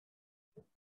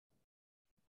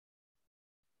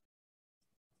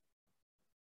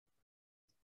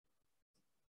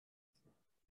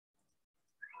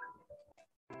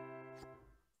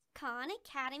Khan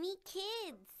Academy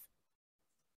Kids.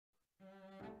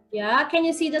 Yeah, can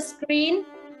you see the screen?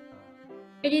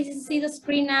 Can you see the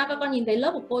screen nào? Các con nhìn thấy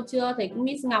lớp của cô chưa? Thấy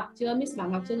Miss Ngọc chưa? Miss Bảo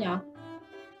Ngọc chưa nhỉ?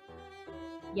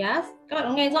 Yes, các bạn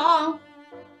có nghe rõ không?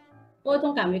 Tôi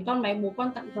thông cảm với con máy bố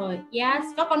con tạm thời. Yes,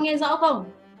 các con nghe rõ không?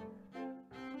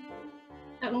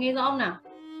 Các bạn nghe rõ không nào?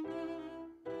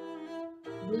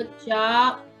 Good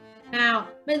job. Nào,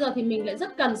 bây giờ thì mình lại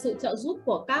rất cần sự trợ giúp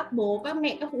của các bố, các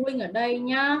mẹ, các phụ huynh ở đây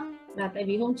nhá. Là tại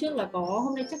vì hôm trước là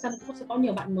hôm nay chắc chắn sẽ có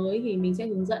nhiều bạn mới thì mình sẽ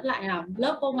hướng dẫn lại nào.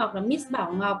 Lớp cô Ngọc là Miss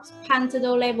Bảo Ngọc,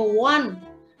 Pantado level 1.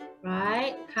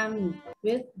 Right, come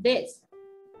with this.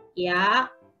 Yeah.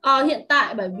 Hiện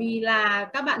tại bởi vì là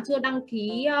các bạn chưa đăng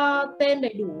ký tên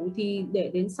đầy đủ thì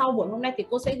để đến sau buổi hôm nay thì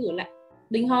cô sẽ gửi lại.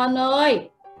 Đình Hân ơi.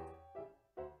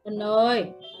 Hân ơi.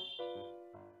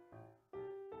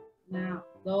 Nào,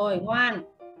 rồi ngoan.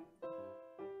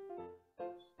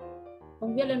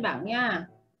 Không viết lên bảng nha.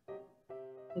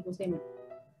 Để cô xem này.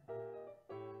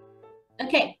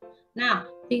 Ok. Nào,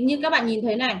 thì như các bạn nhìn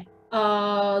thấy này,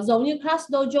 giống như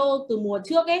Class Dojo từ mùa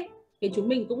trước ấy thì chúng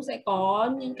mình cũng sẽ có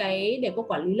những cái để cô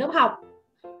quản lý lớp học.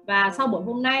 Và sau buổi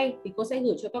hôm nay thì cô sẽ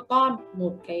gửi cho các con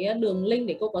một cái đường link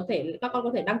để các con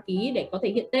có thể đăng ký để có thể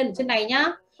hiện tên ở trên này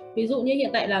nhá. Ví dụ như hiện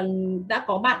tại là đã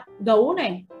có bạn Gấu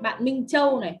này, bạn Minh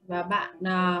Châu này và bạn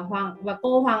Hoàng và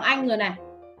cô Hoàng Anh rồi này.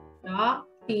 Đó,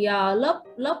 thì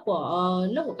lớp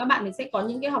của các bạn thì sẽ có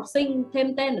những cái học sinh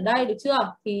thêm tên ở đây, được chưa?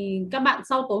 Thì các bạn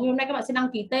sau tối ngày hôm nay các bạn sẽ đăng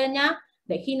ký tên nhá.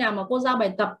 Để khi nào mà cô giao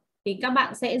bài tập thì các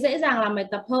bạn sẽ dễ dàng làm bài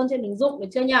tập hơn trên ứng dụng, được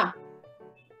chưa nhỉ?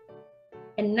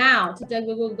 And now, today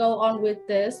we will go on with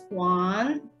this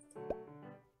one.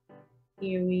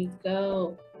 Here we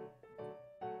go.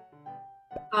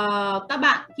 Các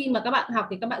bạn, khi mà các bạn học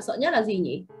thì các bạn sợ nhất là gì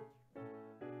nhỉ?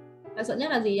 Bạn sợ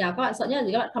nhất là gì à? Các bạn sợ nhất là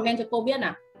gì? Các bạn comment cho cô biết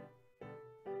nào.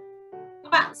 Các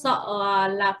bạn sợ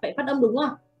là phải phát âm đúng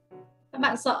không? Các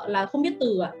bạn sợ là không biết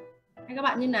từ à? Hay các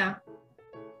bạn như nào?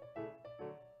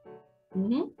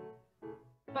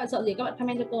 Các bạn sợ gì? Các bạn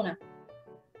comment cho cô nào.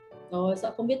 Rồi,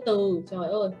 sợ không biết từ. Trời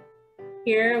ơi.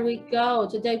 Here we go.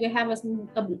 Today we have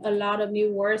a lot of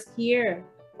new words here.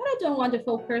 But I don't want to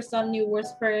focus on new words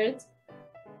first.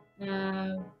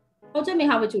 Hôm trước mình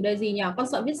học về chủ đề gì nhỉ? Con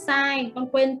sợ viết sai, con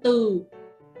quên từ,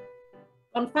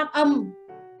 con phát âm.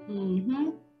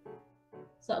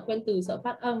 Sợ quên từ, sợ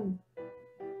phát âm.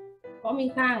 Võ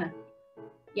Minh Khang à?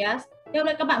 Yes. Thế hôm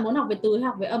nay các bạn muốn học về từ hay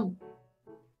học về âm?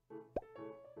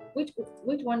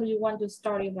 Which one do you want to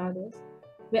study about this?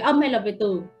 Về âm hay là về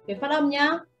từ? Về phát âm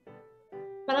nhá.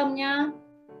 Phát âm nhá.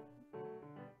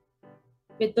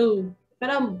 Về từ, phát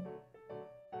âm.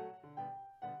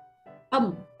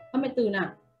 Âm hay từ nào?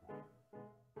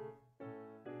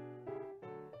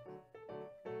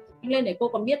 Lên để cô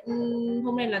còn biết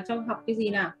hôm nay là cho học cái gì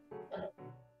nào.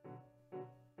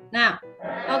 Nào,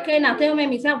 ok nào, thế hôm nay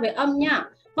mình sẽ học về âm nhá.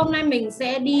 Hôm nay mình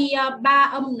sẽ đi 3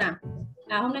 âm nào.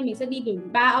 Hôm nay mình sẽ đi từ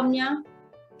 3 âm nhá.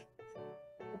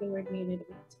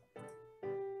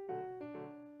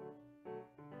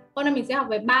 Hôm nay mình sẽ học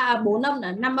về 4 âm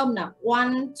là 5 âm nào. 1,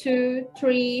 2,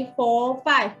 3, 4,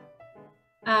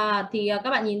 5. Thì các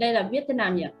bạn nhìn đây là viết thế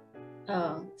nào nhỉ?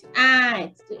 Chữ A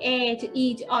này, chữ E, chữ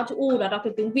I, chữ O, chữ U là đọc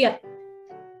theo tiếng Việt.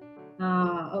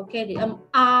 Ok, thì âm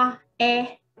A,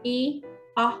 E, I,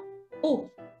 O, U.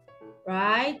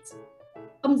 Right.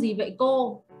 Âm gì vậy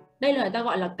cô? Đây là người ta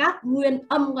gọi là các nguyên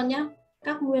âm con nhé.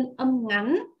 Các nguyên âm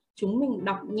ngắn. Chúng mình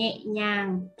đọc nhẹ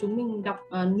nhàng, chúng mình đọc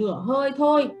nửa hơi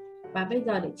thôi. Và bây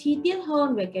giờ để chi tiết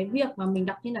hơn về cái việc mà mình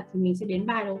đọc như nào thì mình sẽ đến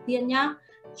bài đầu tiên nhá.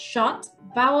 Short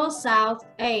vowel sound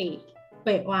A.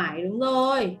 Uể oải, đúng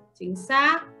rồi, chính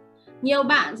xác. Nhiều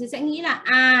bạn thì sẽ nghĩ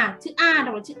là chữ A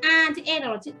đọc là chữ A, chữ E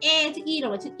đọc là chữ E, chữ I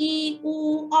đọc là chữ I,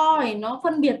 U, O thì nó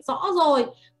phân biệt rõ rồi.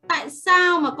 Tại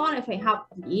sao mà con lại phải học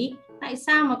nhỉ? Tại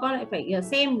sao mà con lại phải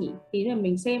xem nhỉ? Thì là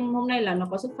mình xem hôm nay là nó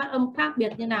có sự phát âm khác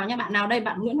biệt như nào nha. Bạn nào đây?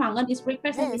 Bạn Nguyễn Hoàng Ngân is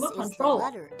requesting remote control.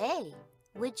 This is the letter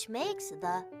A, which makes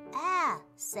the A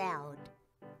sound.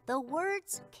 The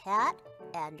words cat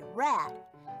and rat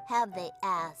have the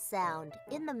A sound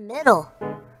in the middle.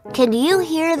 Can you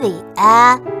hear the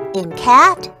A in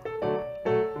cat?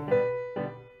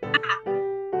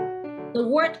 The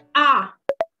word A,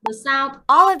 the sound.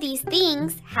 All of these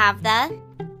things have the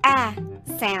A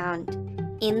sound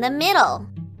in the middle.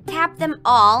 Tap them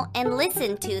all and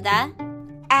listen to the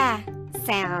A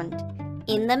sound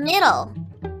in the middle.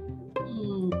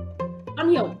 Con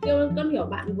hiểu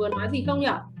bạn vừa nói gì không nhỉ?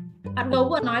 Bạn Gấu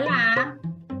vừa nói là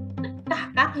tất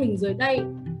cả các hình dưới đây.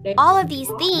 All of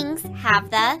these things have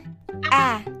the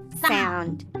A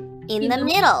sound in the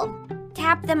middle.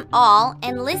 Tap them all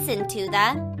and listen to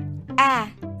the A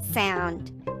sound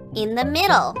in the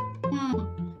middle.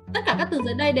 Tất cả các từ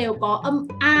dưới đây đều có âm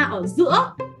A ở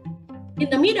giữa. In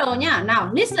the middle nhá. Nào,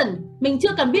 listen. Mình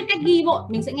chưa cần biết cách ghi vội,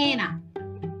 mình sẽ nghe nào.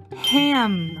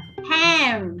 ham,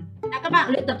 Ham. Nào, các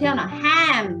bạn luyện tập theo nào.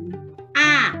 Ham.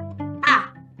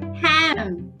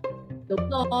 Ham. Đúng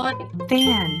rồi.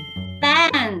 fan,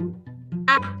 Fan.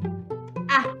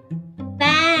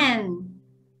 Fan.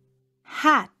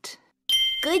 hat,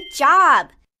 Good job!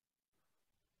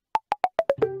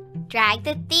 Drag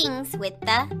the things with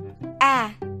the A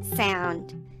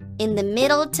sound in the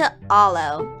middle to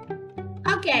hollow.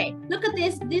 Okay, look at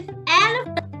this. This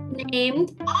elephant named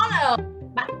Hollow.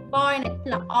 Bạn voi này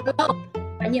là Hollow.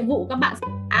 Và nhiệm vụ của các bạn sẽ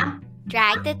là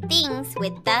Drag the things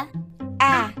with the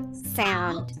A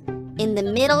sound in the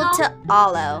middle to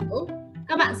hollow.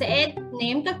 các bạn sẽ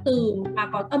ném các từ mà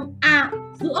có âm A ở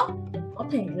giữa để có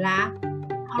thể là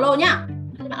Hollow nhá.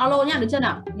 Các bạn Hollow nhá, được chưa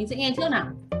nào? Mình sẽ nghe trước nào.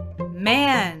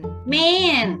 man,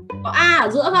 Man. Có A ở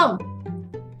giữa không?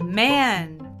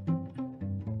 man,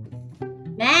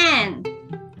 Man.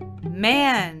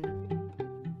 man,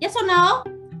 Yes or no?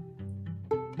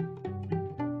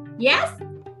 Yes?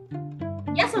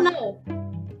 Yes or no?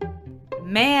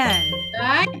 man,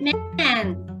 Đấy,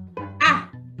 man.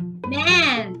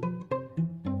 Man.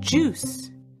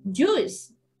 juice,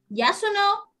 Juice. Yes or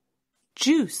no?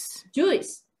 juice,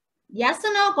 Juice. Yes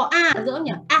or no? Có A ở giữa không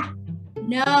nhỉ?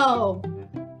 No.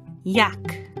 yak,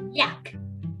 Yak.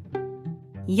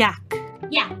 yak,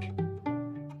 Yak.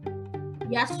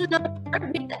 Yes or no?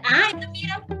 With the A in the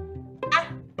middle.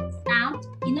 Sound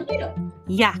in the middle.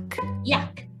 yak,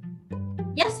 Yak.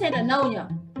 Yes hay là no nhỉ?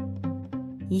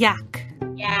 yak,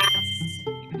 Yes.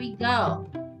 Here we go.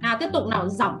 Nào tiếp tục nào,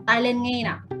 giỏng tai lên nghe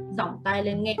nào. Giỏng tai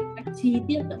lên nghe cách chi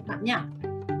tiết cẩn thận nhá.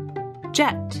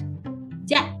 jet,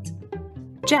 Jet.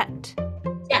 jet,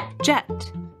 Jet. jet,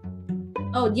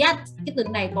 Oh, jet. Cái từ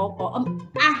này có âm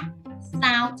A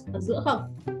sound ở giữa không?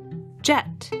 jet,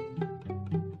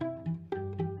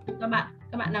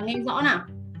 Các bạn nào nghe rõ nào.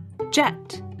 jet,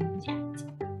 Jet.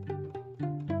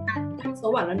 Đa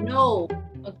số bảo là no.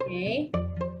 Ok.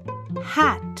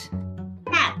 hat,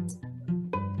 Hat.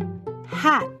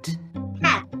 hat,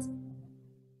 Hat.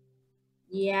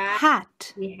 Yeah. hat,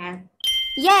 We have.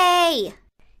 Yay!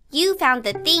 You found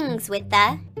the things with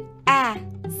the A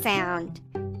sound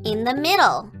in the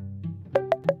middle.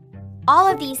 All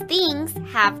of these things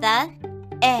have the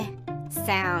E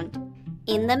sound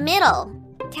in the middle.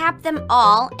 Tap them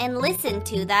all and listen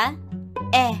to the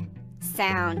E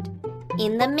sound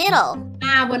in the middle.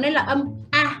 Vừa nãy là âm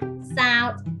A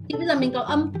sound. Thì bây giờ mình có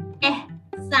âm E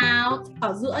sound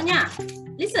ở giữa nhá.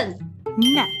 Listen.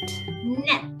 net,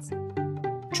 Net.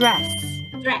 dress,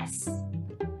 Dress.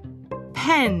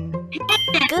 pen,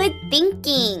 Good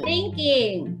thinking.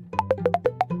 Thinking.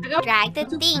 Drag the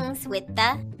things with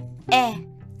the E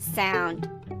sound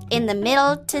in the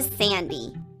middle to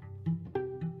Sandy.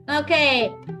 Okay.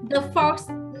 The fox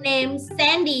named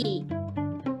Sandy.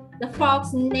 The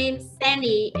fox named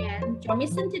Sandy and join me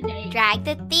today. Drag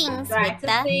the things Drag with the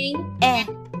the thing E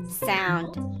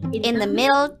sound in the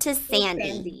middle to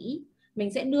Sandy.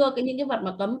 Mình sẽ đưa những cái vật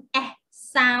mà cấm E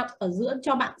sound ở giữa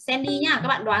cho bạn Sandy nhá. Các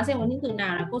bạn đoán xem có những từ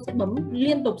nào là cô sẽ bấm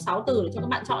liên tục 6 từ để cho các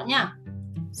bạn chọn nhá.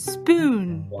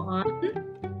 spoon, 1,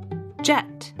 jet,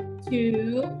 2,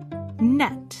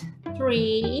 net, 3,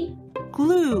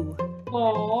 glue,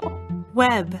 4,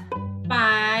 web,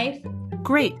 5,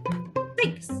 grape,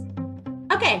 6.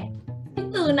 Ok.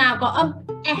 Những từ nào có âm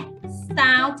E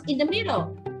sound in the middle?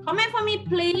 Comment for me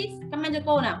please. Comment cho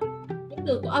cô nào. Những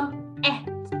từ có âm E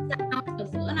sound ở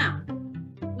giữa nào.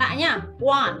 Lại nhá. 1,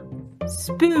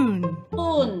 spoon,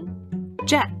 spoon,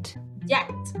 jet,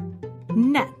 jet,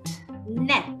 net,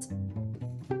 net,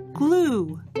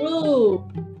 glue, glue,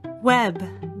 web,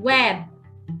 web,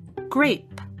 grape,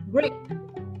 grape.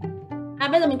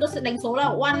 Bây giờ mình có sẽ đánh số là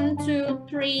 1, 2,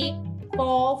 3,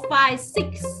 4, 5, 6.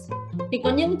 Thì có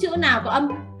những chữ nào có âm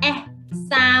E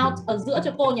sound ở giữa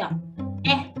cho cô nhỉ?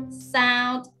 E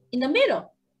sound in the middle.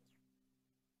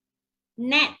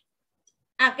 Net.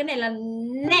 Cái này là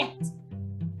net.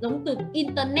 Giống từ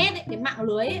internet ấy, cái mạng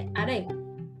lưới ấy. Đây.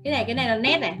 Cái này là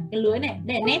net này, cái lưới này.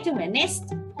 Đây là net chứ không phải nest.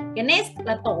 Cái nest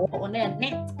là tổ, còn đây là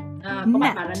net. Các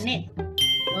bạn bảo là net.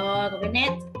 Có cái net.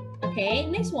 Ok,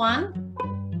 next one.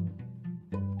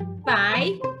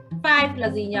 5. 5 là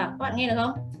gì nhỉ? Các bạn nghe được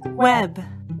không? web,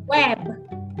 Web.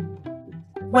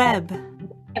 web,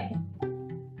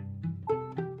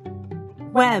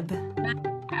 web,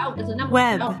 Cái số 5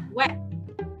 Web. Web.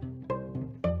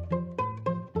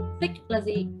 6 là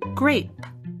gì? grape,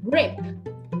 Grape.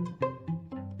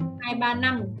 2, 3,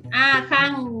 5.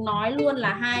 Khang nói luôn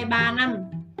là 2, 3, 5.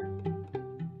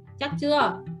 Chắc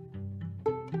chưa?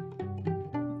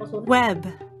 Có số web,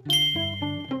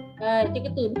 Chứ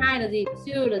cái từ thứ hai là gì? To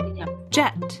là gì nhỉ?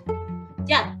 jet,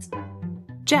 Jet.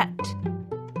 jet,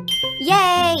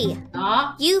 Yay!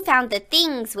 Đó. You found the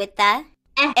things with the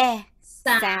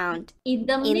sound In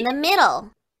the in the middle.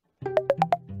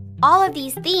 All of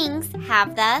these things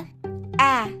have the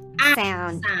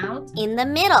sound in the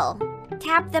middle.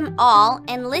 Tap them all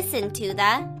and listen to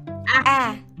the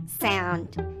sound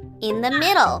in the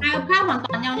middle. Hai âm khác hoàn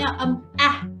toàn nhau nhá. Âm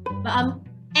a và âm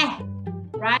e.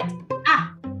 Right?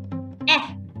 E.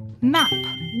 map,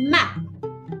 Map.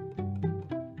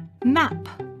 map,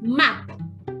 Map.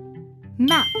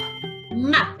 map,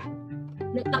 Map.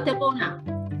 Luyện tập theo cô nào.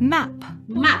 map,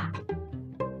 Map.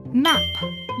 map,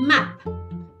 Map.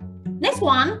 Next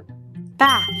one.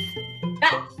 bath,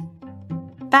 Bath.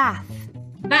 bath,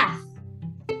 Bath.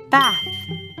 bath,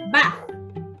 Bath.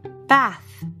 bath,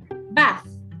 Bath.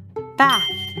 bath,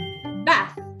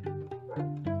 Bath.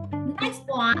 Next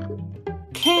one.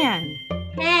 can,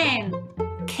 Can.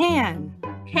 can,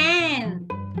 Can.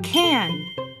 can,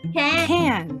 Can.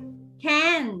 can,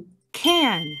 Can.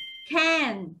 can,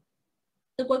 Can.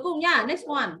 Từ cuối cùng nhá. Next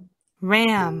one.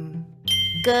 ram,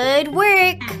 Good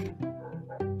work!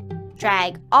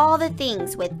 Drag all the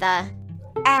things with the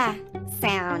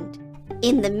sound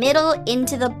in the middle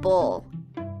into the bowl.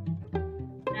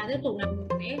 Tiếp tục là mình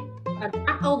sẽ drag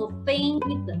all the thing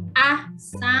with the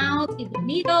sound in the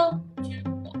middle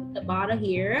to the bottom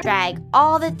here. Drag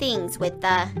all the things with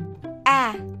the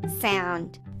sound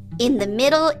in the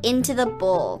middle into the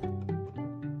bowl.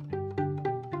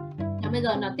 Bây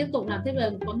giờ là tiếp tục là tiếp là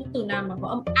có những từ nào mà có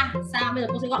âm sao bây giờ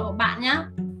cô sẽ gọi một bạn nhá.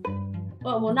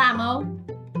 Các bạn muốn làm không?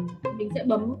 Mình sẽ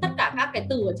bấm tất cả các cái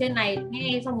từ ở trên này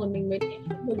nghe xong rồi mình mới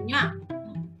dùng nhá.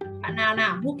 Bạn nào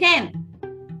nào? Who can?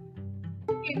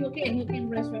 Who can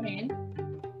raise your hand?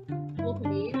 Cô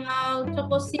thử cho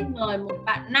cô xin mời một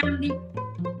bạn nam đi.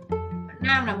 Bạn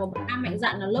nam là một bạn nam mạnh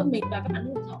dạn là lớp mình và các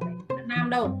bạn rất giỏi. Bạn nam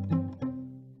đâu?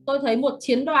 Tôi thấy một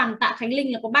chiến đoàn tại Khánh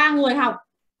Linh là có 3 người học.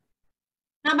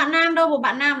 Nào bạn nam đâu? Một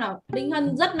bạn nam nào? Đinh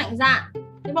Hân rất mạnh dạn.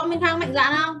 Thế bọn Minh Khang mạnh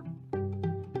dạn không?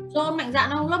 John mạnh dạn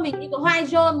không? Lớp mình chỉ có 2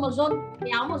 John, một John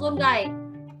béo, một John gầy.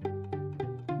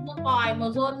 Một còi, một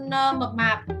John mập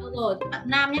mạp. Rồi, bạn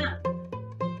nam nhá.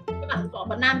 Các bạn có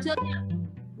bạn nam trước nhá.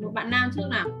 Một bạn nam trước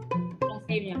nào. Con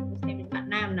xem nhỉ, con xem những bạn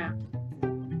nam nào.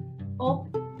 Ô.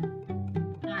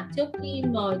 Trước khi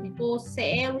mời thì cô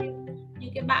sẽ review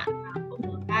những cái bạn mà không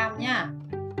mở cam nhá.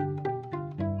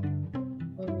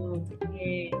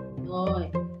 Rồi.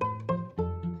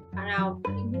 Bạn nào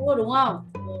Linh Vũ đúng không?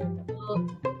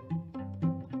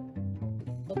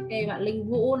 Ok, bạn Linh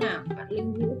Vũ nào. Bạn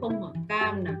Linh Vũ không mở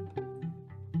cam nào.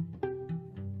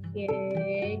 Ok.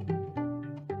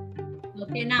 Ok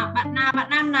nào, bạn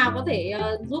nam nào có thể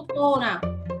giúp cô nào?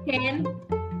 Ken.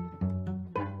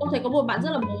 Cô thấy có một bạn rất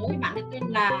là mới, bạn ấy tên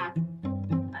là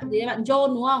bạn gì đấy, bạn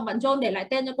John đúng không? Bạn John để lại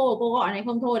tên cho cô gọi này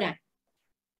không thôi này.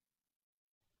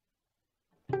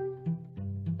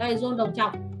 Đây John Đồng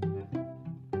Trọng.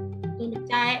 John đẹp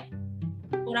trai ấy.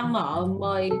 Cô đang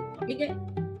mời mic ấy.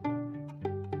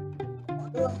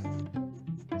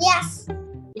 Yes.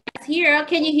 Yes, here.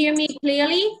 Can you hear me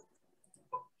clearly?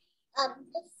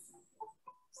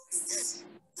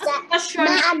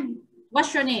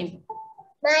 What's your name?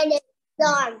 My name is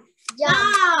John.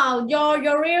 Oh,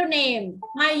 your real name.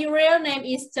 My real name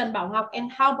is Trần Bảo Ngọc.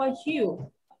 And how about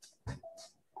you?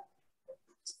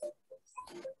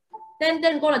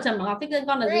 Tên cô là Trần Bảo Ngọc. Thế tên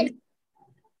con là gì?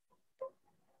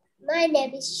 My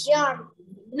name is John.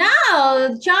 No,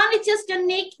 John is just your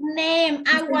nickname.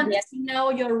 I want to know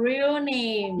your real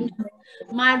name.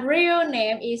 My real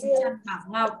name is Trần Bảo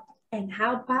Ngọc. And how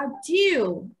about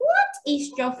you? What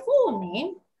is your full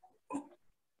name?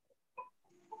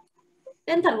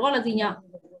 Tên thật của con là gì nhỉ?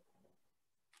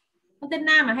 Con tên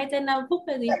Nam à hay tên Phúc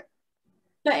hay gì?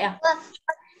 Tuệ à?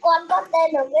 Con có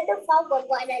tên là Nguyễn Đức Phong, còn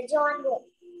gọi là John được.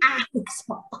 À,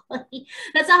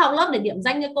 lần sau học lớp để điểm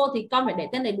danh cho cô thì con phải để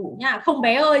tên đầy đủ nha, không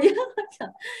bé ơi chứ.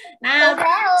 Nào. Không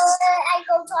bé ơi, anh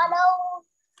không cho đâu.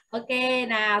 Ok,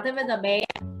 nào, thế bây giờ bé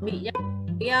bị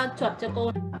cái chuột cho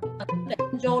cô để tên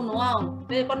John đúng không?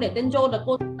 Bây giờ con để tên John là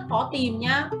cô rất khó tìm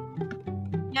nhá.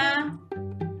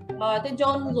 Rồi tên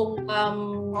John dùng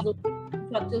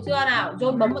chuột chưa nào?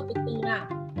 John bấm một từ nào?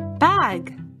 bag,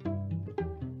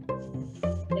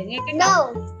 Để nghe cách No. đọc.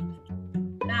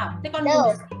 Nào, thế con No.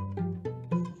 dùng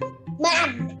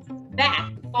Man. back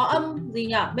có âm gì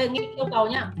nhỉ? Bây giờ nghe yêu cầu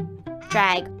nhá.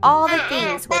 Drag all the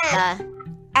things with the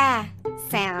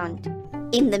sound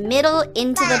in the middle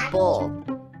into the bowl.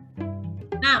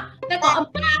 Nào, thế có âm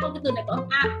a không? Cái từ này có âm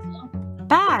a không?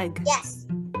 bag, Yes.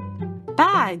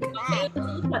 bag, Con sẽ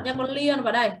giữ thuật nha, con liên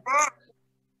vào đây.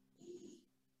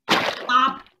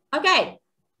 Stop. Ok.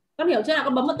 Con hiểu chưa nào?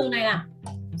 Con bấm vào từ này nào.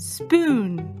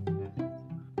 Spoon.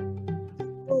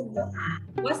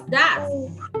 What's that?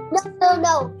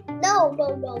 No.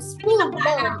 Spoon.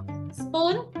 No.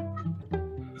 Spoon.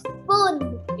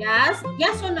 Spoon. Yes.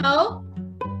 Yes or no?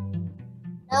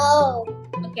 No.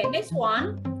 Okay, next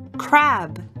one.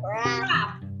 Crab.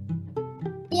 Crab.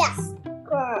 Yes.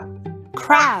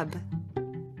 Crab.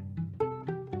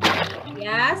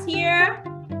 Yes, here.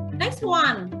 Next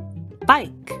one.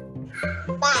 Bike.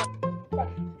 Bike.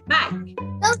 Bike.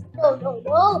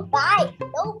 No. Bike.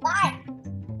 No bike.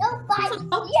 No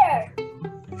bike here.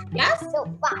 Yes. No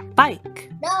bike. Bike.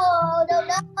 No.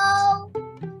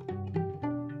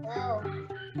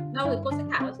 Đâu thì cô sẽ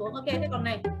thả nó xuống. Ok, thế còn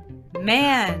này. Man.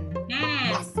 Man.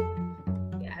 Yes.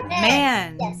 Yes.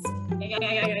 Man. Yes.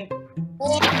 Okay.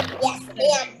 Yes.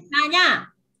 Man. Nào nha.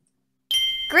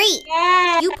 Great!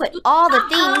 Yeah. You put all the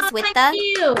things with Thank the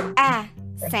you. ah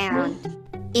sound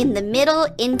in the middle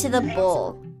into the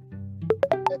bowl.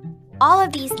 All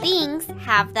of these things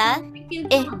have the Thank you.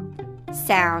 eh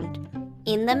sound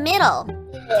in the middle.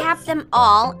 Tap them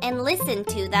all and listen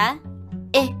to the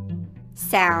eh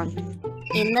sound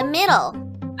in the middle.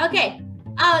 Okay.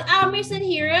 Our mission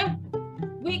here,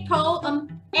 we call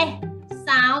eh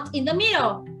sound in the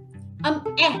middle.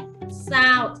 Eh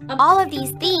sound. All of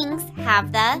these things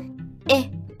have the eh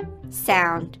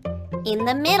sound in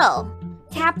the middle.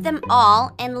 Tap them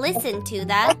all and listen to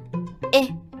the eh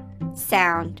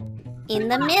sound in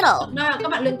the middle. Nào,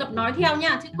 các bạn luyện tập nói theo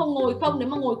nha, chứ không ngồi không. Nếu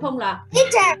mà ngồi không là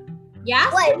Teacher.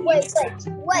 yes.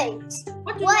 Wait.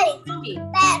 What do Wait. you tell me?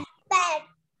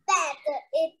 That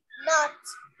is not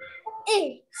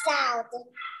it sound.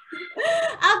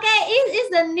 Okay, it's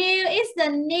the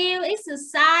new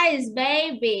exercise,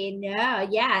 baby. No,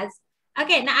 yes.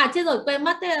 Okay, nào chưa rồi, quên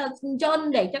mất.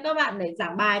 John để cho các bạn để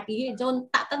giảng bài tí. John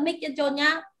tạo tắt mic cho John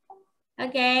nhá.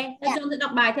 Okay, John sẽ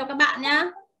đọc bài theo các bạn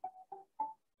nhá.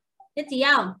 Nhất trí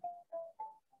không?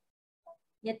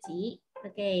 Nhất trí.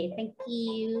 Okay, thank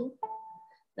you.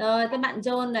 Rồi, các bạn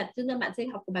John là chúng ta bạn sẽ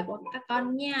học của bài của các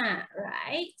con nha.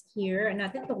 Right here. Nào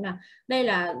tiếp tục nào. Đây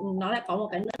là nó lại có một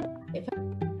cái nữa để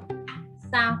phân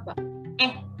sao và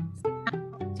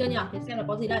chưa nhỉ? Để xem là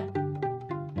có gì đây.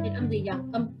 Tên âm gì nhỉ?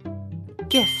 Âm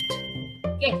Gift.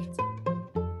 gift.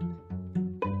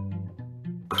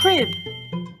 Crib.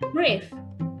 Brief.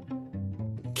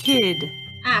 Kid.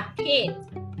 Kid.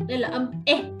 Đây là âm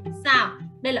e. Sao?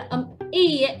 Đây là âm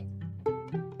y ấy.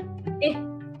 E.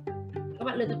 Các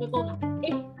bạn luyện tập với cô nào.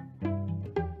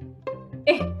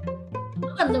 E. Nó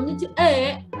gần giống như chữ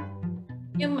e ấy.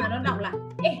 Nhưng mà nó đọc là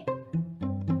e.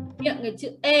 Miệng cái chữ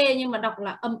e nhưng mà đọc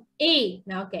là âm y.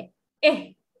 Nào ok.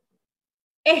 E.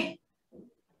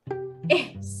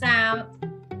 Sound.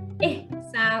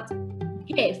 Sound.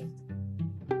 Gift.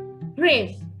 Brief.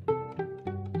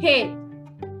 Kid.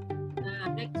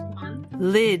 Next one.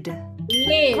 Lid.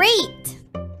 Lid. Great!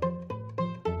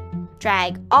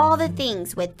 Drag all the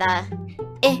things with the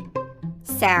eh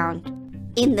sound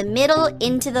in the middle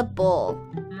into the bowl.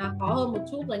 Khó hơn một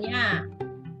chút rồi nha.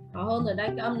 Khó hơn rồi đây,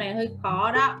 cái âm này hơi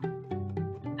khó đó.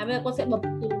 Bây giờ cô sẽ bấm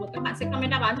từ và các bạn sẽ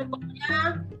comment đáp án cho cô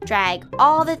nhá. Drag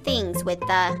all the things with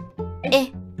the eh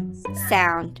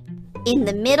sound in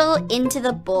the middle into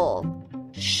the bowl.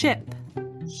 Ship.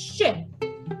 Ship.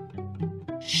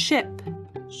 Ship.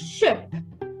 Ship.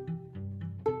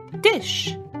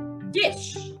 Dish.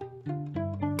 Dish.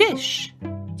 Dish.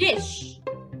 Dish.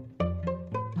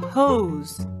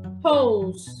 Hose.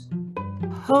 Hose.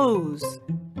 Hose.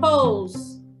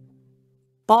 Hose.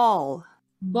 Ball.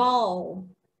 Ball.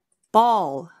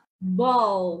 Ball.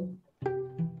 Ball.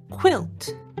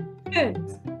 Quilt.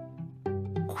 Quilt.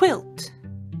 Quilt.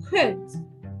 Quilt.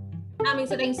 Mình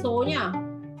sẽ đánh số nhá.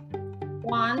 1,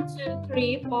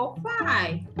 2, 3, 4,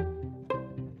 5.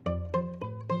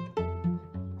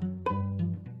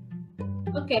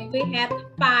 Okay, we have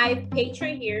 5 picture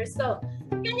here. So,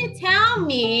 can you tell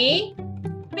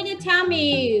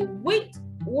me which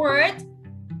word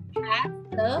has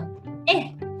the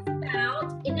eh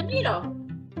sound in the middle?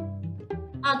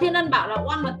 Thiên Ân bảo là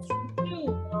 1 và 2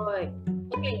 rồi.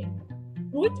 Okay,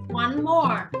 which one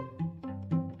more?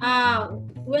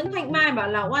 Nguyễn Thanh Mai bảo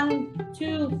là 1,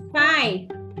 2,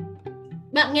 5.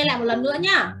 Bạn nghe lại một lần nữa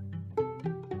nhá.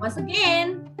 Once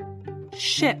again.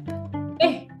 Ship.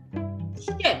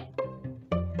 Ship.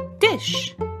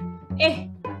 Dish.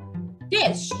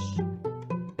 Dish.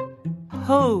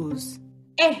 Hose.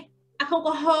 Không có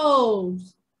hose.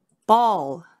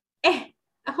 Ball.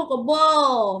 Không có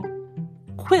ball.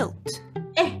 Quilt.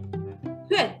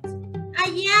 Quilt.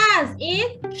 Yes,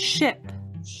 it's Ship.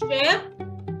 ship.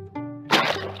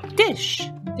 Dish.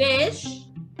 Dish.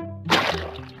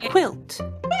 Quilt.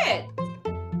 Quilt.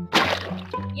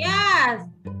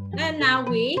 nào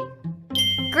Quý?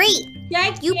 Great!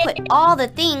 Check. You put all the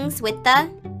things with the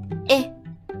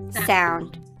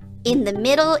sound in the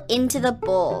middle into the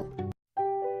bowl.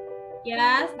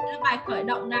 Yes, đây là bài khởi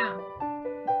động nào.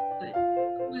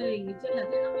 Mình chưa là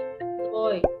thế nào mình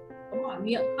rồi. Có mỏi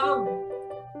miệng không?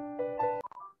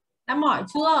 Đã mỏi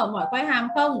chưa? Mỏi quay hàm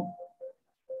không?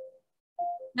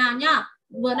 Nào nhá.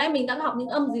 Vừa nãy mình đã học những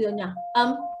âm gì rồi nhỉ?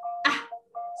 Âm à,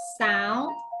 sáo.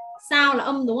 Sao là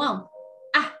âm đúng không?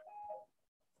 À.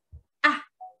 À.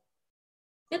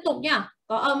 Tiếp tục nhá.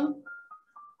 Có âm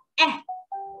e.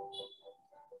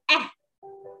 E.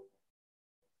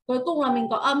 Cuối cùng là mình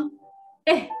có âm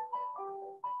e.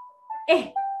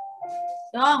 E.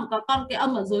 Đúng không? Có con cái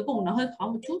âm ở dưới cùng nó hơi khó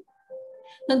một chút.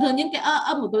 Thường thường những cái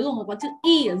âm ở cuối cùng có chữ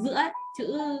y ở giữa ấy,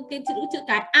 chữ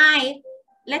cái I ấy,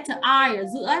 letter I ở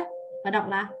giữa ấy, và đọc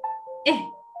là e.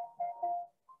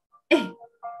 E.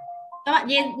 Các bạn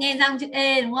nghe răng chữ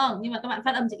e đúng không? Nhưng mà các bạn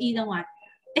phát âm chữ y ra ngoài.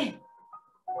 E.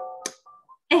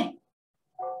 E.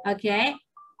 Ok.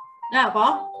 Đây là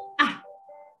có a.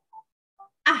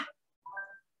 A.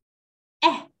 E.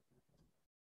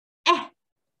 E.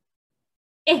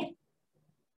 E.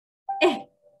 E.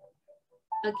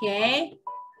 Ok.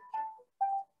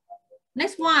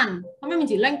 Next one. Hôm nay mình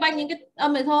chỉ loanh quanh những cái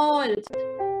âm này thôi.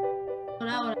 Ở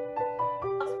đâu?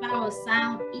 Vowel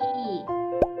sound E.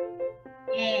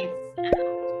 E sound.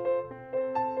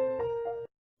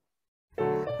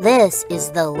 This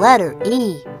is the letter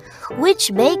E,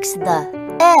 which makes the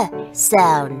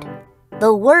sound.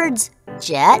 The words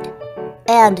jet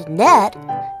and net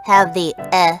have the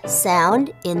sound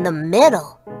in the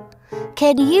middle.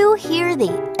 Can you hear the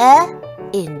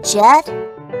in jet?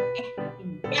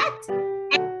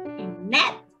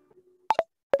 Net.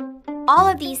 All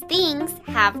of these things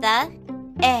have the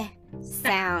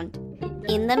sound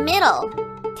in the middle.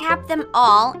 Tap them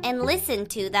all and listen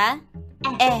to the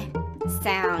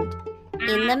sound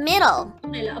in the middle.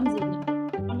 Âm này là âm gì nhỉ?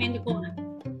 Comment cho cô này.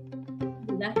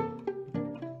 Gì đây?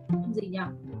 Âm gì nhỉ?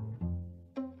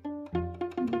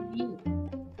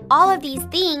 All of these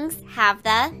things have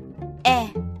the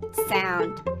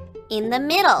sound in the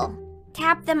middle.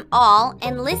 Tap them all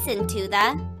and listen to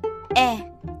the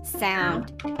sound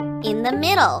in the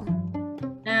middle.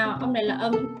 Nào, âm này là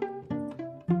âm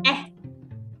e.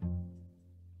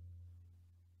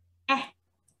 E.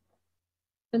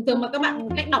 Thường thường mà các bạn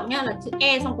cách đọc nhá là chữ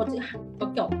e xong có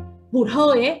kiểu hụt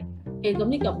hơi ấy. Thì giống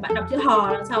như kiểu bạn đọc chữ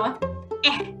hò là sao á?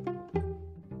 E.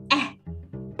 E.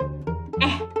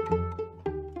 E.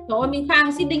 Rồi Minh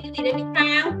Khang xin đinh cái gì đấy Minh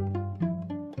Khang?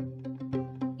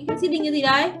 Minh Khang xin đinh cái gì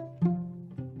đấy?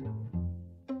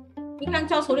 Minh Khang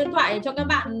cho số điện thoại để cho các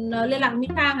bạn liên lạc với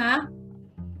Minh Khang hả?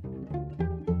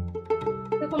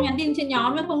 Tôi không nhắn tin trên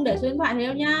nhóm nhưng không để số điện thoại thế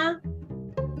đâu nhá.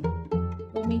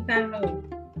 Cô Minh Khang rồi.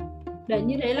 Để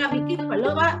như thế là bị kích khỏi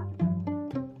lớp á.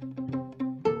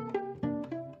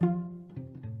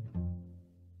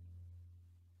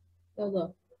 Rồi.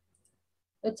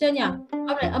 Được chưa nhỉ?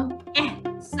 Âm này âm e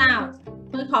sound.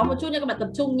 Hơi khó một chút nhưng các bạn tập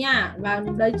trung nha. Và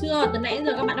đấy chưa? Từ nãy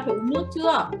giờ các bạn đã phải uống nước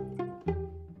chưa?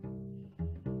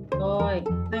 Rồi,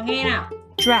 nào nghe nào.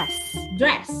 Dress.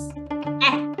 Dress.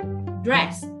 E.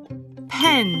 Dress.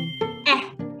 Pen. E.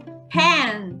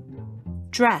 Pen.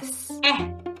 Dress. E.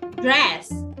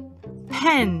 Dress.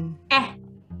 Pen. E.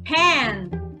 Pen.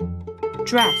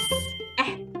 Dress. E.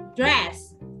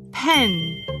 Dress. Pen.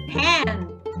 Pen.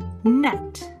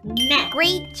 Net. Net.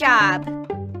 Great job!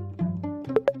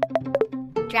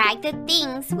 Drag the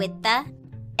things with the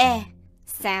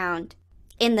sound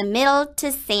in the middle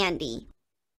to Sandy.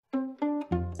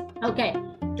 Okay,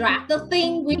 drag the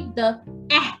thing with the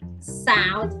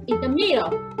sound in the middle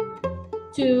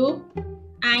to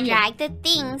ai nhỉ? Drag the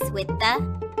things with the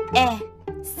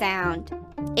sound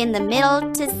in the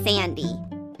middle to Sandy.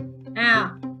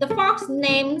 Now, the fox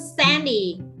named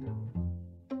Sandy.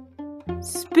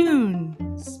 Spoon.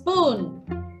 Spoon.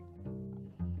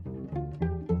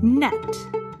 Net.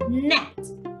 Net.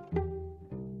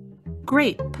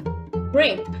 Grape.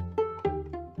 Grape.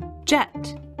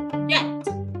 Jet. Jet.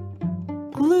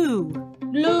 Glue.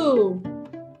 Glue.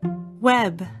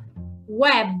 Web.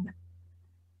 Web.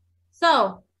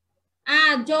 So,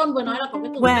 John vừa nói là có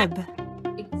cái từ Web.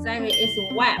 Exactly,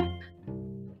 it's web.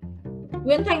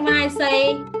 Nguyễn Thanh Mai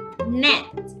say net.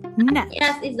 Net.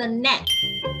 Yes, it's a net.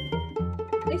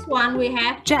 This one we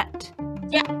have Jet.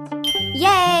 jet.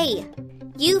 Yay!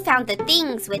 You found the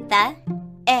things with the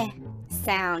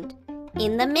sound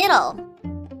in the middle.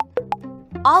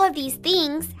 All of these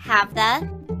things have the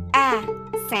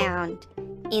sound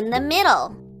in the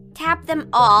middle. Tap them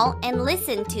all and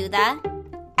listen to the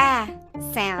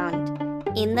sound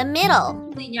in the middle.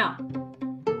 Gì nhỉ?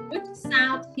 Which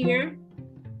sound here?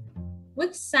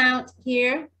 Which sound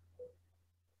here?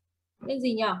 Cái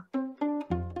gì nhỉ?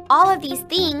 All of these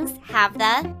things have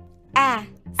the a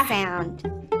sound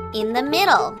in the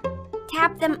middle.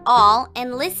 Tap them all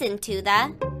and listen to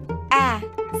the a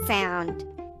sound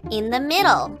in the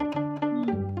middle.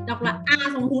 Đọc là a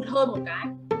xong hụt hơi một cái.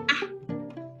 A.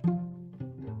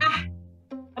 A.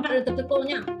 Các bạn luyện tập cho cô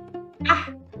nhá. A.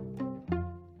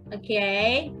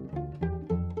 Okay.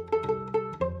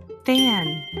 fan,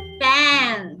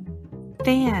 Fan.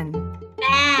 fan,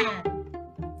 Fan.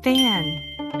 fan,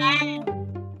 Fan.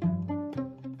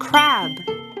 crab,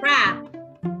 Crab.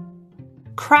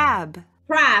 crab,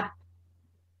 Crab.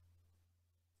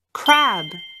 crab,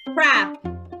 Crab.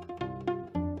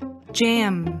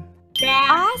 jam, Jam.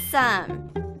 Awesome!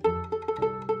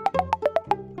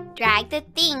 Drag the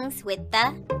things with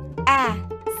the a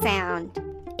sound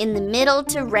in the middle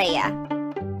to Rhea.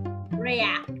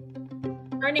 Rhea.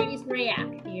 Her name is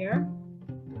Rhea here.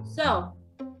 So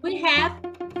we have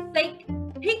 6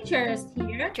 pictures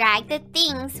here. Drag the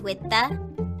things with the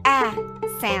a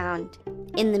sound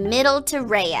in the middle to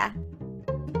Rhea.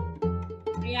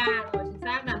 Rhea rồi, chính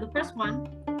xác là the first one.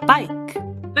 bike,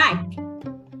 Bike.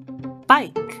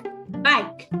 bike,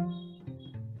 Bike.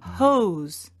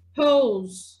 hose,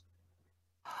 Hose.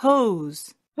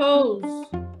 hose, Hose.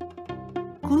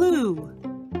 glue,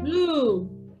 Glue.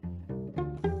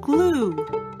 glue,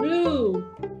 Glue.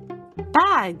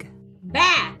 bag,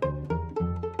 Bag.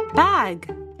 bag,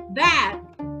 Bag.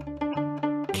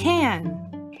 can,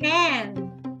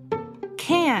 Can.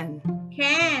 can,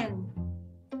 Can.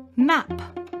 map,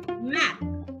 Map.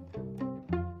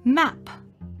 map,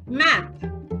 Map.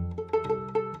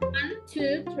 1,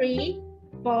 2, 3,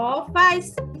 4, 5,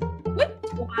 6.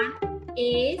 Which one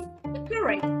is the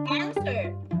correct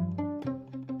answer?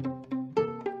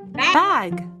 Bag.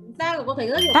 bag, Chính xác rồi, cô thấy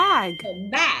rất nhiều bag, chữ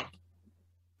bag.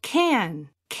 can,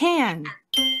 can,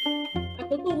 Và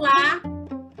cuối cùng là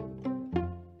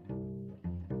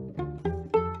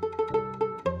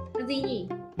gì nhỉ?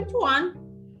 Which one?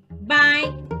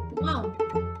 Bike, đúng không?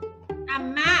 A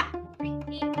map.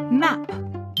 map,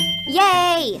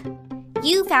 Yay!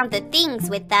 You found the things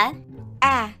with the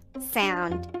a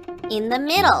sound in the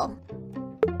middle.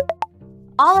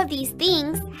 All of these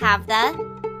things have the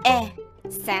e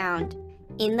sound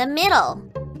in the middle.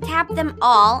 Tap them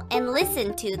all and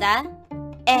listen to the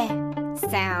e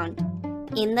sound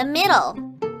in the middle.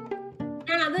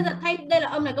 Đây là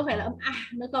âm này có phải là âm a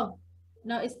nữa không?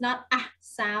 No, it's not a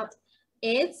sound.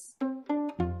 It's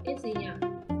gì nhỉ?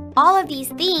 All of these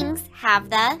things have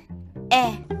the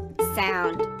e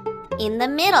sound in the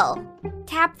middle.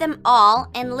 Tap them all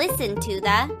and listen to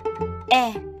the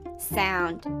e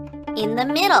sound in the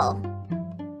middle.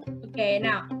 Okay,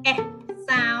 now e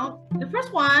sound. The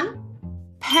first one,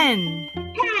 pen,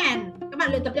 pen. Các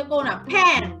bạn luyện tập cho cô nào.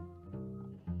 Pen.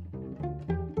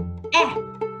 E.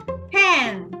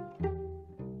 Pen.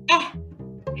 E.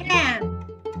 Pen.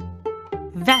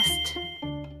 vest,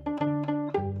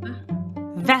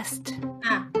 vest,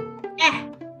 E.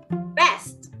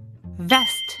 Vest.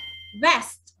 vest,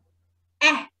 Vest.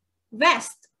 E.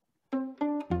 Vest.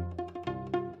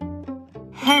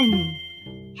 hen,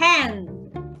 Hen.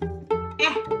 E.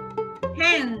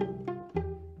 Hen.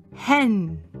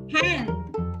 hen, Hen.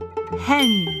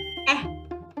 hen, E.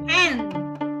 Hen.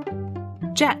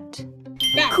 jet,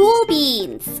 Jet. Cool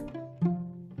beans.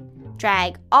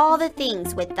 Drag all the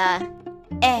things with the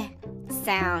e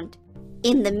sound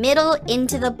in the middle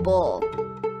into the bowl.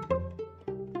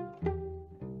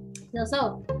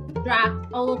 So drag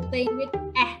all the things with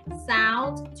e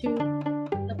sound to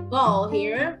the bowl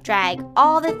here. Drag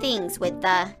all the things with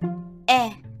the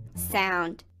e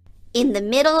sound in the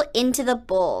middle into the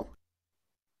bowl.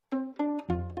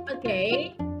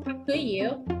 Okay, back to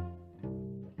you.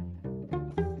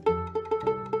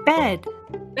 bed,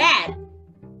 Bed.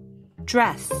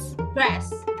 dress,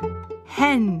 Dress.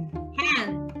 hen,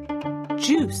 Hen.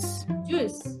 juice,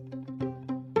 Juice.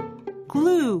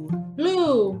 glue,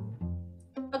 Glue.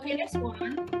 Okay, next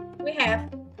one. We have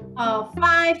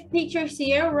 5 pictures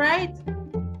here, right?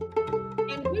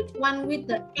 And which one with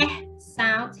the eh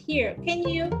sound here? Can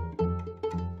you?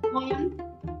 1,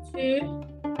 2,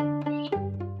 3,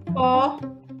 4,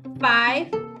 5,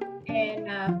 and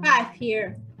 5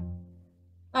 here.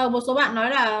 Một số bạn nói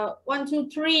là 1, 2,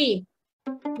 3.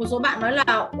 Một số bạn nói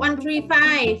là 1, 3,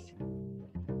 5.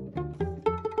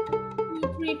 2,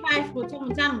 3, 5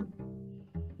 100%.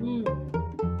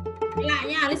 Lại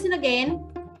nha, listen again.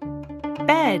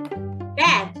 bed,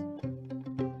 Bed.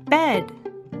 bed,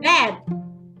 Bed.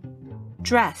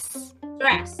 dress,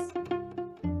 Dress.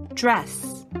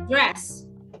 dress, Dress.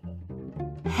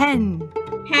 hen,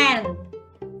 Hand.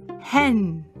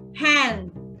 hen,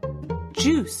 Hand.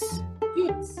 juice,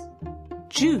 Juice.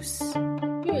 juice,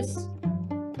 Juice.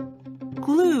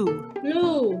 glue,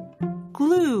 Glue.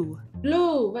 glue,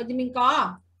 Glue. Vậy thì mình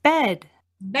có bed,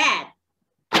 bed.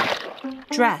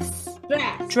 dress,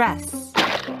 Dress. dress,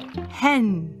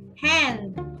 hen,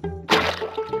 Hand.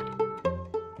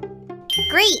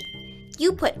 Great!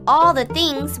 You put all the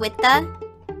things with the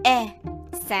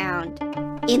sound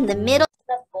in the middle of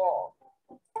the bowl.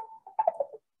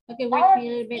 Okay, wait All a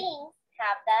little bit. things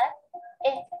have the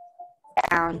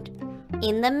sound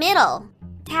in the middle.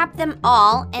 Tap them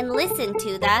all and listen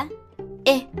to the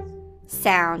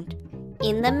sound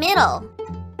in the middle.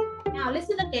 Now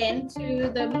listen again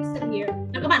to the listen here.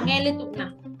 Nào các bạn nghe liên tục nào.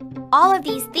 All of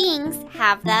these things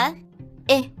have the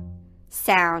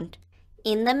sound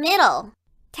in the middle.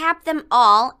 Tap them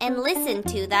all and listen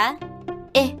to the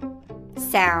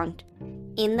sound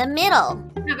in the middle.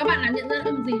 Nào các bạn là nhận ra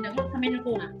âm gì nào? Các bạn comment cho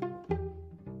cô nào.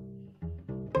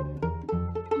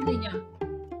 Âm gì nhỉ?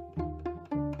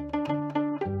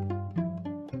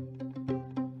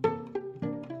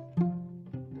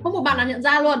 Không một bạn nào nhận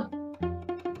ra luôn.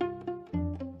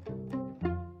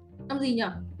 Âm gì nhỉ?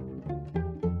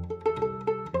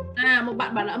 À, một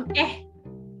bạn bảo là âm e.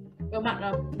 Một bạn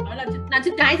nói là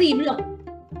chữ cái gì mới được.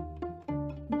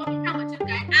 Có biết nào là chữ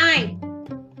cái ai?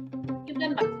 Kim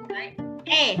Ngân bảo chữ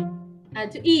cái e,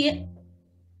 chữ y ấy.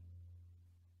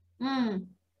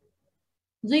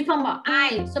 Duy Phong bảo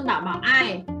ai, Xuân Bảo bảo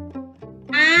ai.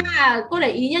 À, cô để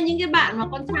ý nha, những cái bạn mà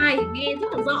con trai thì nghe rất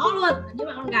là rõ luôn, những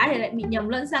bạn con gái thì lại bị nhầm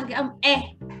lẫn sang cái âm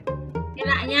e. Nghe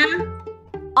lại nhá.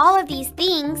 All of these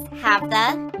things have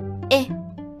the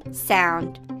sound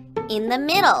in the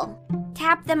middle.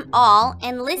 Tap them all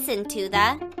and listen to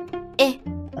the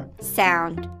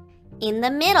sound in the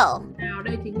middle. Nào,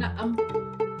 đây chính là âm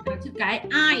là chữ cái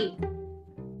ai.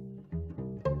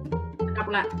 Đọc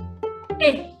lại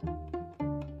e.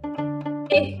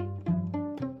 E.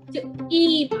 Chữ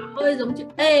y mà hơi giống chữ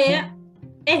e á.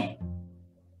 E.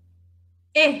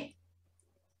 E.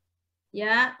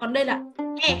 Yeah. Còn đây là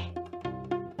e.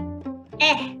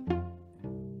 E.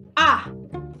 A.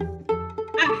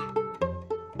 A.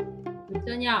 Được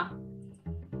chưa nhỉ?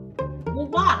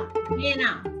 Move on. Nghe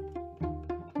nào.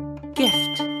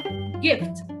 gift,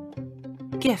 Gift.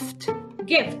 gift,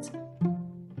 Gift.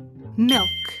 milk,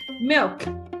 Milk.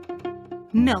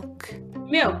 milk,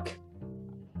 Milk.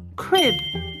 crib,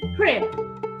 Crib.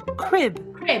 crib,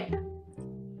 Crib.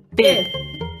 bib,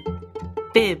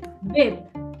 bib, Bib.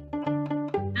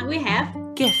 And we have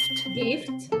gift,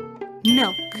 gift,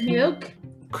 milk, milk,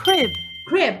 crib,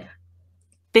 crib,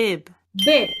 bib,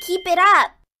 bib. Keep it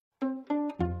up.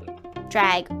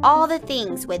 Drag all the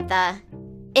things with the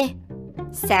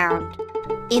sound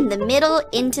in the middle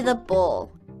into the bowl.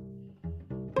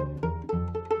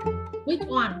 Which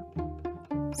one?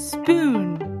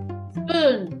 spoon,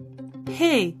 Spoon,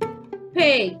 pig,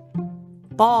 pig,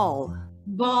 ball,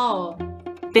 ball,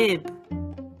 bib,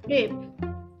 bib,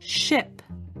 ship,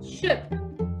 ship.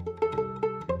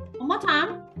 One more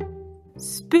time.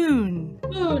 spoon,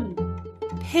 Spoon,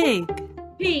 pig,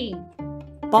 pig,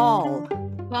 ball,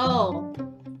 ball,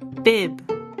 bib,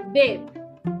 bib,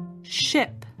 ship,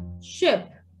 ship.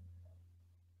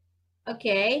 Ok.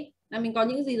 Là mình có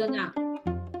những gì rồi nhỉ?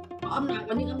 Có âm nào,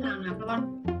 có những âm nào nào các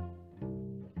con?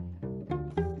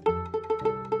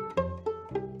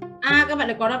 À, các bạn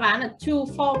đã có đáp án là 2,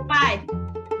 4, 5.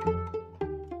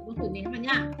 Tôi thử nếm vào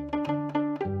nhá.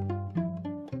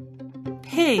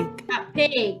 pig,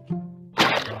 Pig,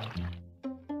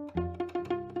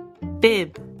 bib,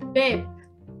 bib,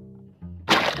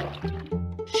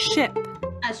 ship,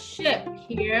 a ship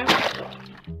here.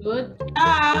 Good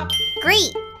job.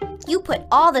 Great! You put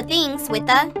all the things with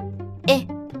the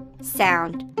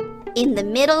sound in the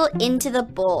middle into the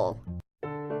bowl.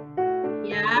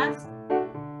 Yes.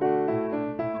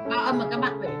 Ba âm mà các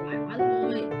bạn phải giỏi quá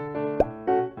rồi.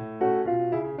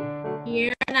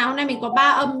 Here. Nào, hôm nay mình có 3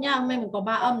 âm nhá. Hôm nay mình có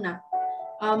 3 âm nào.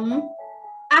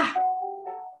 A.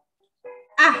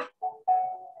 A.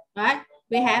 Right.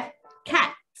 We have cat.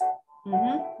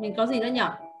 Mình có gì nữa nhỉ?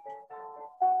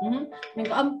 Mình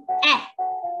có âm e.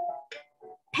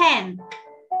 Pen.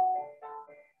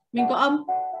 Mình có âm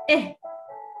e.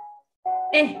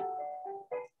 E.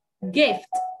 Gift.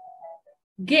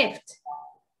 Gift.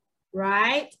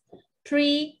 Right. 3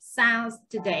 sounds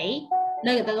today.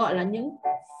 Đây người ta gọi là những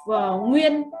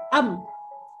nguyên âm.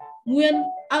 Nguyên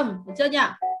âm, được chưa nhỉ?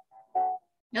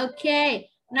 Ok.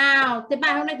 Nào, thế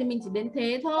bài hôm nay thì mình chỉ đến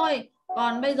thế thôi.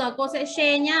 Còn bây giờ cô sẽ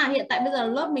share nhá. Hiện tại bây giờ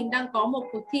lớp mình đang có một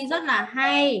cuộc thi rất là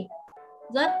hay.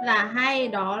 Rất là hay,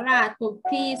 đó là cuộc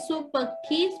thi Super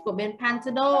Kids của bên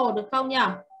Pantado, được không nhỉ?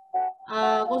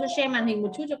 Cô sẽ share màn hình một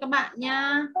chút cho các bạn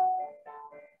nha.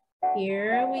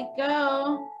 Here we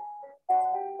go.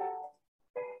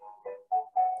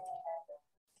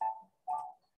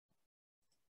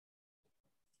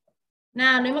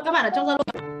 Nào, nếu mà các bạn ở trong Zalo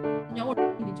nhóm một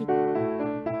thì chúng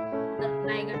đợt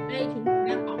này gần đây chúng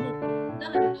đang có một rất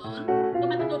là lớn. Các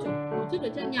bạn tổ chức được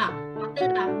chưa nhỉ? Có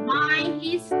tên là My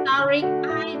Historic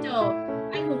Idol,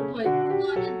 anh hùng thời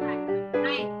xưa nhân thành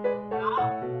này. Đó.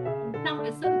 Trong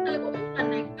cái sân chơi của mình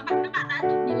lần này các bạn đã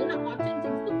từng nhớ là có chương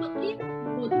trình Super Kids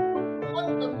mùa thu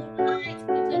luôn từ mùa 2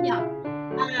 được chưa nhỉ?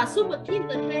 Super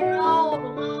Kids the Hero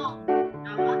đúng không?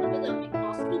 Đó, thì bây giờ mình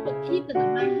có Super Kids the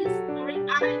My Historic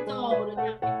Idol được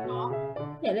nhỉ? Mình có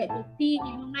thể lệ cuộc thi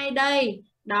ngày hôm nay đây.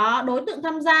 Đó, đối tượng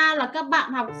tham gia là các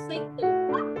bạn học sinh từ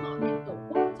khắp mọi miền Tổ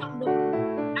quốc trong độ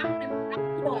 5 đến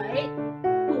 15 tuổi.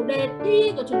 Chủ đề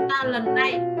thi của chúng ta lần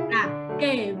này là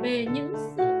kể về những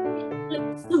sự kiện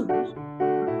lịch sử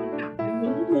con cảm thấy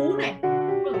hứng thú này,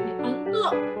 rồi thì ấn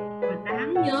tượng và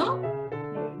đáng nhớ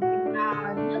để mình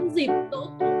nhân dịp dỗ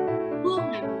tổ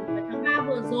Hương ngày 10 tháng 3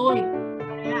 vừa rồi.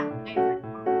 Đây là ngày giải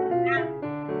phóng Nam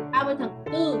 30 tháng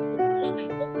 4 cũng là ngày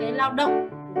quốc tế lao động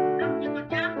năm nha con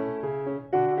nhá.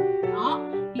 Đó,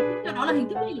 thì tiếp theo đó là hình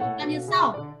thức thi của chúng ta như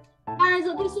sau. Bài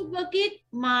dự thi Super Kids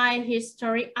My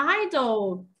History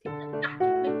Idol thì tất cả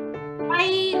chúng mình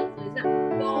quay dưới dạng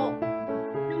video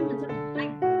 5% tiếng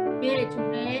Anh về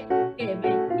chủ đề kể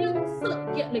về những sự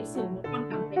kiện lịch sử mà con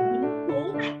cảm thấy hứng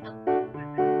thú này, ấn tượng và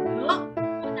đáng nhớ.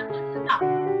 Con nhắc lại rất là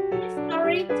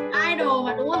History Idol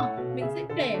mà đúng không? Mình sẽ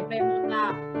kể về một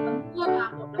là tấm gương là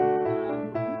một lịch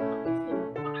sử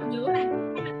con đáng nhớ này,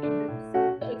 hay là kể về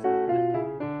sự lịch sử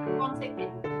con sẽ kể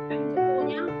anh cho cô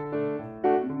nhé.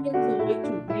 Nhưng rồi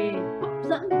chủ đề hấp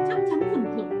dẫn thì chắc chắn phần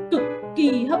thưởng cực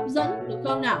kỳ hấp dẫn, được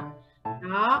không nào?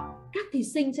 Đó, các thí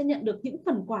sinh sẽ nhận được những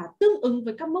phần quà tương ứng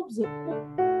với các mốc dưới cụ.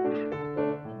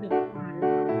 Được quà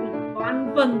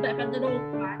toàn phần tại Pantado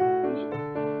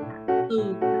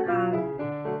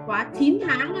khóa 9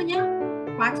 tháng thôi nhé.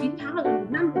 Khóa 9 tháng là gần 1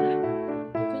 năm rồi đấy.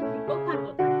 Chương trình bốc thăm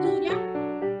ở tháng 4 nhé.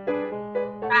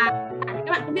 Và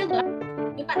các bạn cũng biết rồi,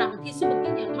 những bạn nào mà thi Super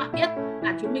Kids thì các bạn biết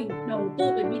là chúng mình đầu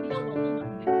tư về video, đầu tư vào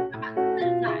này, các bạn sẽ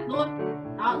được giải thôi.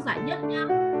 Đó, giải nhất nhá,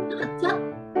 rất là chất.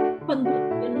 Phần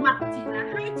thưởng tiền mặt chỉ là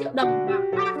 2 triệu đồng và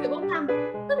 3 phiếu bốc thăm.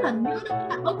 Tức là nhớ được các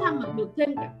bạn bốc thăm mà được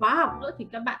thêm cả khóa học nữa thì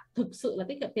các bạn thực sự là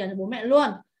tiết kiệm tiền cho bố mẹ luôn.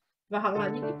 Và hoặc là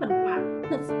những cái phần quà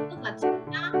thật sự rất là chất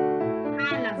nhá.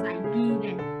 Hai là giải nhì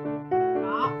này.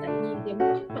 Đó, giải nhì thì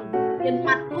mỗi phần tiền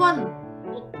mặt luôn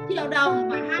 1 triệu đồng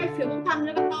và 2 phiếu bốc thăm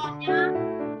cho các con nhá.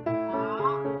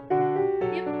 Đó.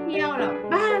 Tiếp theo là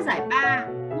 3 giải ba,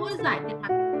 mỗi giải tiền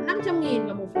mặt 500.000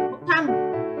 và 1 phiếu bốc thăm.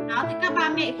 Đó, thì các ba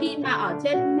mẹ khi mà ở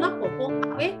trên lớp của cô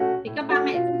học ấy thì các ba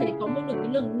mẹ cũng thể có được cái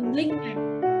đường link này,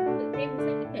 tự em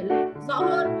sẽ có thể làm rõ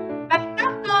hơn. Và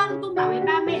các con cũng bảo với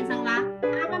ba mẹ rằng là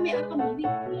ba mẹ ơi con muốn đi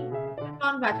các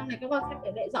con vào trong này các con sẽ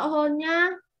thể lệ rõ hơn nhá.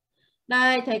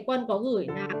 Đây, thầy Quân có gửi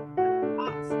là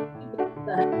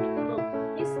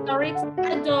Historic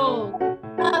Idol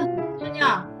chưa nhỉ?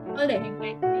 Tôi để hình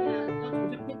ảnh đây là cho chú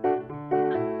trọng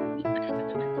những cái cho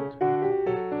các bạn quan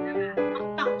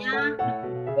trọng nha.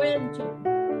 Đừng quên chủ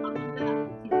tham gia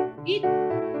ít.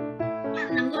 Các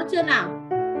bạn nắm rõ chưa nào?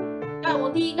 Các bạn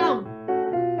muốn thi không?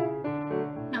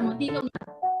 Các bạn muốn thi không?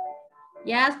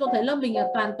 Yes, cô thấy lớp mình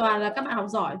toàn là các bạn học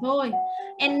giỏi thôi.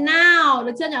 And now,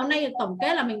 được chưa nhỉ? Hôm nay tổng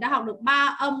kết là mình đã học được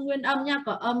 3 âm nguyên âm nha.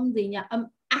 Có âm gì nhỉ? Âm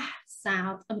A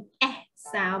sound, âm E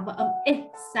sound và âm E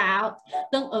sound.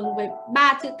 Tương ứng với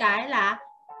 3 chữ cái là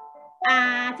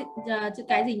A, chữ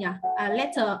cái gì nhỉ?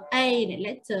 Letter A này,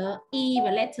 letter E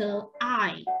và letter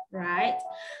I. Right.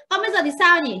 Còn bây giờ thì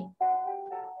sao nhỉ?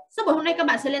 Sau buổi hôm nay các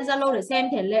bạn sẽ lên Zalo để xem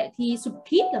thể lệ thi Super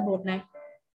Kids là một này.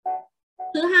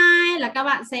 Thứ hai là các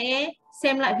bạn sẽ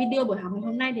xem lại video buổi học ngày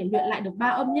hôm nay để luyện lại được 3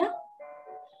 âm nhé.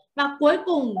 Và cuối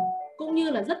cùng cũng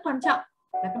như là rất quan trọng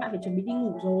là các bạn phải chuẩn bị đi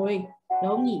ngủ rồi, đúng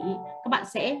không nhỉ? Các bạn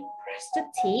sẽ brush your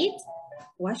teeth,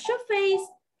 wash your face,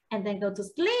 and then go to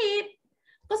sleep.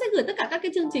 Cô sẽ gửi tất cả các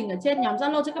cái chương trình ở trên nhóm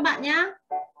Zalo cho các bạn nhé.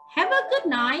 Have a good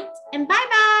night and bye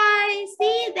bye.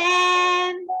 See you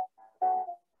then.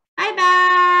 Bye bye.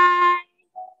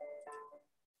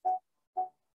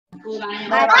 Bye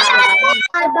bye.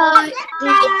 Bye bye.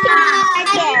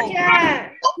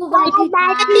 Goodbye,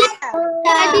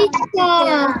 teacher.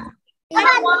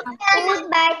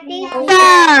 Goodbye, teacher.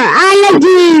 I love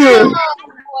you.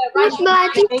 Goodbye,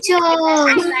 teacher.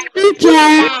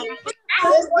 Teacher.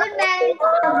 Goodbye,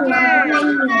 teacher.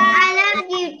 I love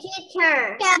you, teacher.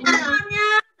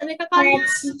 Tạm biệt các con nhé.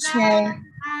 Teacher.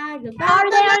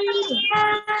 Goodbye.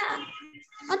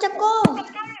 chào cô.